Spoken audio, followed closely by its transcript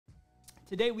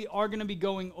Today we are gonna be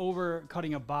going over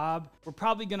cutting a bob. We're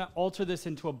probably gonna alter this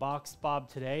into a boxed bob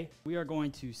today. We are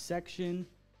going to section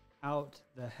out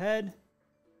the head.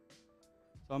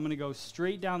 So I'm gonna go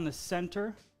straight down the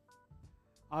center.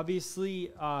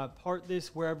 Obviously, part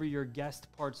this wherever your guest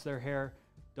parts their hair.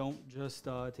 Don't just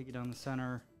take it down the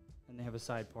center and they have a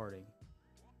side parting.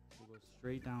 So go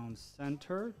straight down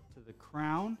center to the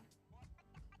crown.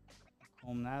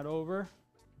 Comb that over.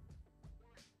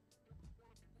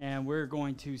 And we're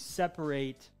going to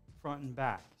separate front and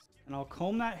back. And I'll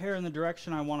comb that hair in the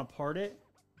direction I want to part it.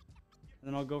 And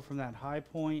then I'll go from that high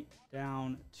point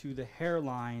down to the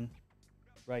hairline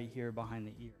right here behind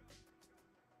the ear.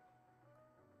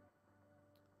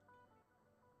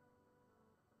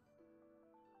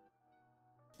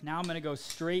 Now I'm going to go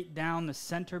straight down the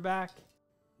center back.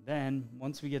 Then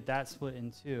once we get that split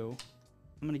in two,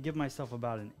 I'm going to give myself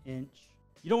about an inch.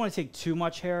 You don't want to take too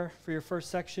much hair for your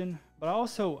first section, but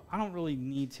I don't really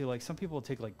need to. Like some people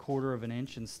take like 1/4 of an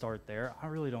inch and start there. I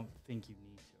really don't think you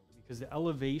need to, because the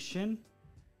elevation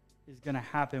is going to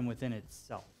happen within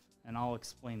itself. And I'll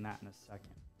explain that in a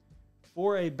second.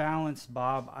 For a balanced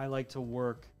bob, I like to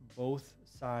work both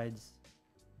sides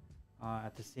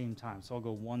at the same time. So I'll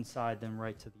go one side, then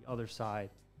right to the other side,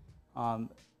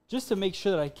 just to make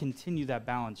sure that I continue that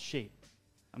balanced shape.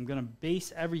 I'm going to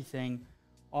base everything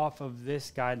off of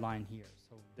this guideline here.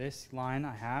 So this line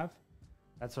I have,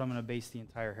 that's what I'm going to base the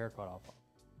entire haircut off of.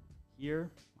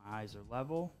 Here, my eyes are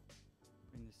level.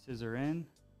 Bring the scissor in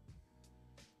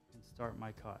and start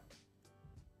my cut.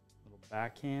 Little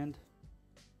backhand.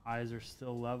 Eyes are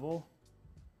still level.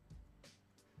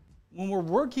 When we're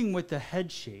working with the head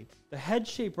shape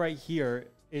right here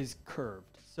is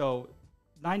curved. So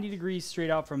 90 degrees straight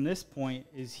out from this point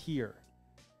is here.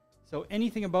 So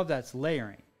anything above that's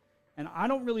layering. And I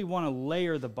don't really want to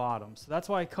layer the bottom. So that's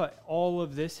why I cut all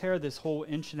of this hair, this whole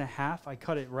 1.5 inches. I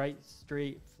cut it right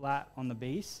straight flat on the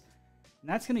base. And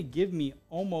that's going to give me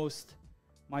almost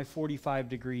my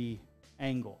 45-degree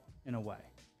angle in a way.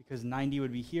 Because 90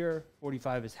 would be here,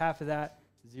 45 is half of that,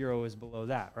 0 is below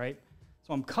that, right?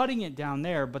 So I'm cutting it down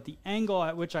there, but the angle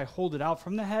at which I hold it out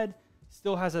from the head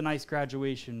still has a nice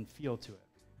graduation feel to it.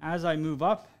 As I move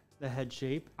up the head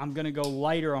shape, I'm going to go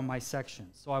lighter on my section.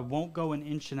 So I won't go 1.5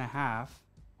 inches.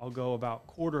 I'll go about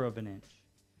 1/4 of an inch.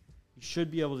 You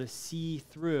should be able to see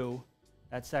through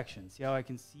that section. See how I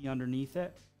can see underneath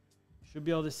it? Should be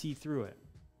able to see through it.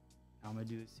 Now I'm going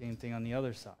to do the same thing on the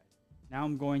other side. Now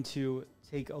I'm going to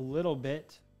take a little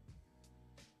bit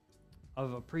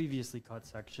of a previously cut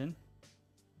section.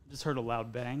 Just heard a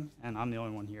loud bang, and I'm the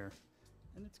only one here.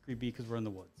 And it's creepy because we're in the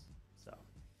woods. So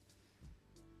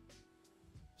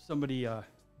if somebody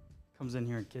comes in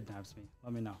here and kidnaps me,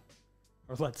 let me know.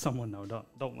 Or let someone know.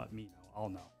 Don't let me know. I'll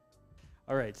know.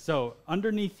 All right, so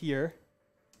underneath here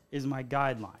is my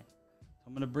guideline. So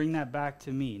I'm going to bring that back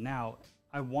to me. Now,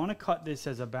 I want to cut this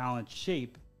as a balanced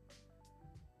shape.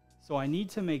 So I need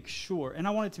to make sure, and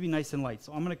I want it to be nice and light.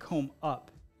 So I'm going to comb up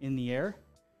in the air.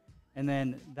 And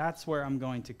then that's where I'm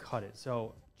going to cut it.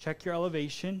 So check your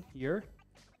elevation here.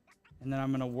 And then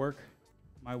I'm going to work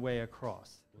my way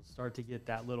across. We'll start to get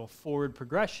that little forward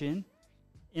progression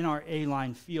in our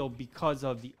A-line feel because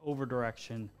of the over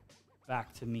direction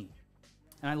back to me.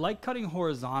 And I like cutting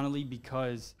horizontally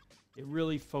because it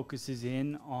really focuses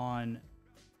in on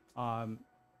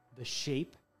the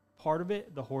shape part of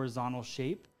it, the horizontal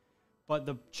shape. But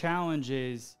the challenge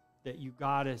is that you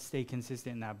gotta stay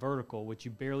consistent in that vertical, which you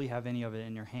barely have any of it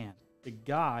in your hand. The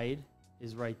guide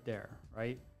is right there,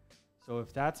 right? So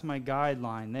if that's my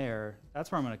guideline there,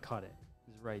 that's where I'm gonna cut it,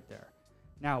 is right there.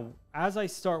 Now, as I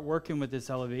start working with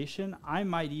this elevation, I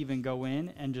might even go in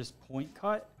and just point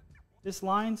cut this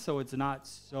line so it's not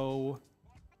so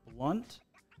blunt,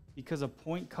 because a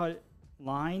point cut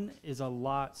line is a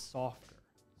lot softer.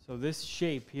 So this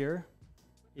shape here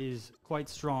is quite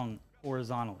strong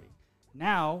horizontally.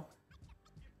 Now,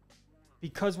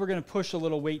 because we're going to push a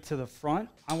little weight to the front,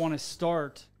 I want to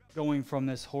start going from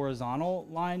this horizontal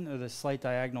line, or the slight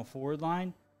diagonal forward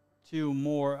line, to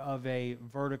more of a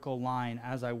vertical line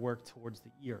as I work towards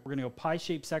the ear. We're going to go pie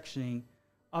shape sectioning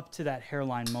up to that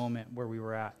hairline moment where we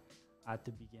were at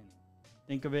the beginning.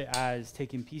 Think of it as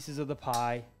taking pieces of the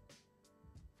pie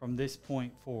from this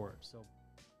point forward. So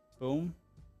boom,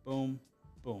 boom,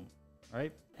 boom,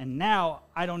 right? And now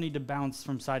I don't need to bounce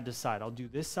from side to side. I'll do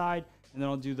this side and then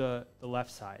I'll do the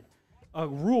left side. A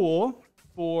rule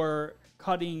for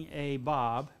cutting a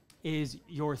bob is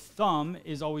your thumb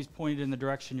is always pointed in the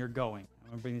direction you're going.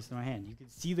 I'm gonna bring this to my hand. You can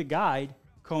see the guide,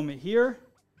 comb it here,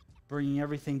 bringing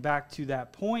everything back to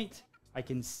that point. I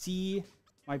can see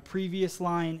my previous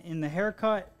line in the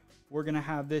haircut, we're going to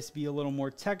have this be a little more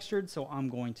textured, so I'm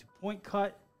going to point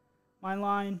cut my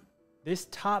line. This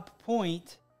top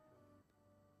point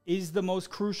is the most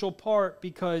crucial part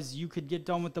because you could get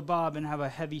done with the bob and have a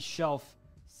heavy shelf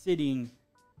sitting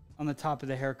on the top of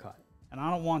the haircut. And I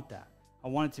don't want that. I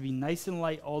want it to be nice and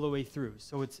light all the way through.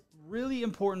 So it's really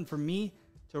important for me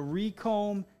to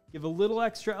recomb, give a little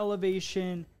extra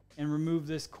elevation, and remove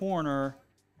this corner,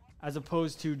 as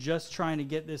opposed to just trying to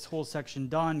get this whole section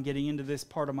done, getting into this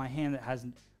part of my hand that has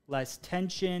less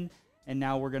tension, and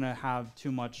now we're gonna have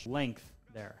too much length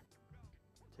there.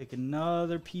 Take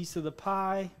another piece of the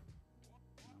pie.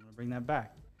 I'm gonna bring that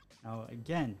back. Now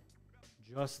again,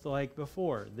 just like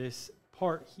before, this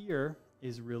part here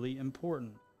is really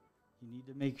important. You need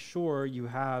to make sure you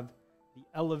have the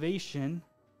elevation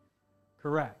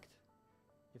correct.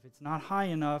 If it's not high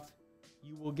enough,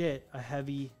 you will get a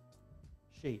heavy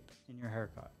shape in your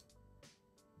haircut.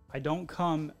 I don't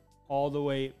come all the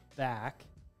way back.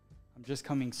 I'm just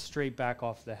coming straight back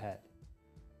off the head.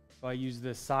 So I use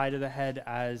the side of the head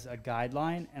as a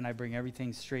guideline, and I bring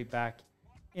everything straight back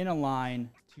in a line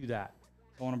to that.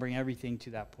 So I want to bring everything to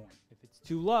that point. If it's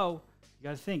too low, you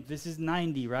got to think this is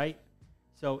 90, right?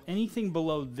 So anything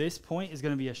below this point is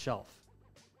going to be a shelf.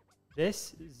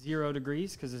 This is 0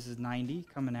 degrees because this is 90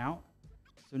 coming out.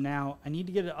 So now I need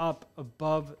to get it up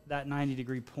above that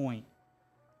 90-degree point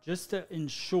just to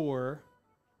ensure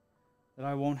that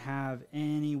I won't have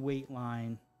any weight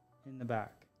line in the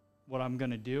back. What I'm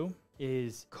going to do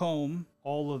is comb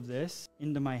all of this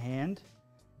into my hand,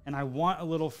 and I want a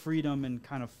little freedom and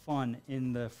kind of fun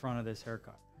in the front of this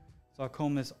haircut. So I'll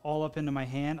comb this all up into my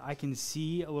hand. I can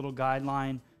see a little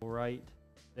guideline right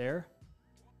there.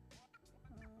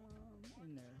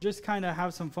 In there. Just kind of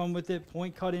have some fun with it,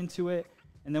 point cut into it.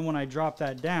 And then when I drop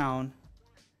that down,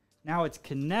 now it's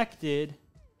connected,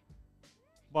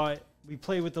 but we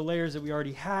play with the layers that we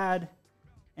already had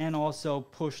and also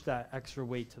push that extra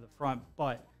weight to the front,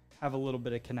 but have a little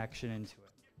bit of connection into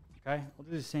it. Okay, I'll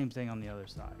do the same thing on the other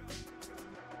side.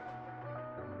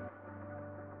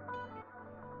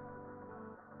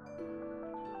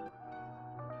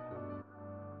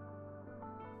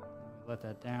 Let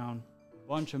that down, a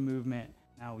bunch of movement.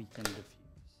 Now we can diffuse.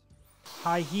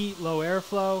 High heat, low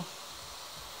airflow.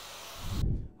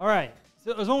 All right,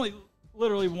 so there's only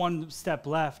literally one step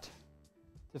left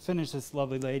to finish this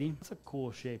lovely lady. It's a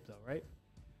cool shape though, right?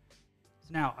 So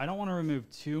now I don't want to remove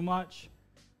too much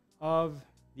of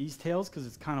these tails because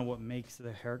it's kind of what makes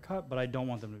the haircut, but I don't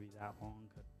want them to be that long.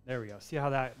 There we go. See how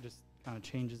that just kind of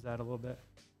changes that a little bit?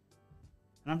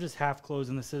 And I'm just half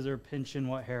closing the scissor, pinching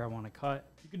what hair I want to cut.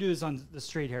 You could do this on the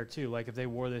straight hair too. Like if they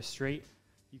wore this straight,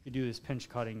 you could do this pinch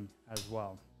cutting as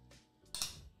well.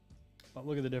 But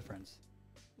look at the difference.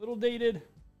 Little dated,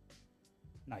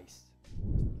 nice.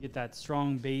 You get that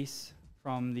strong base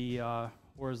from the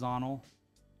horizontal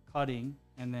cutting,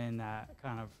 and then that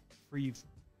kind of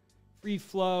free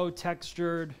flow,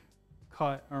 textured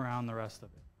cut around the rest of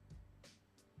it.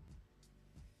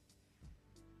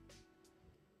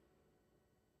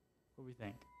 What do we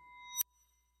think?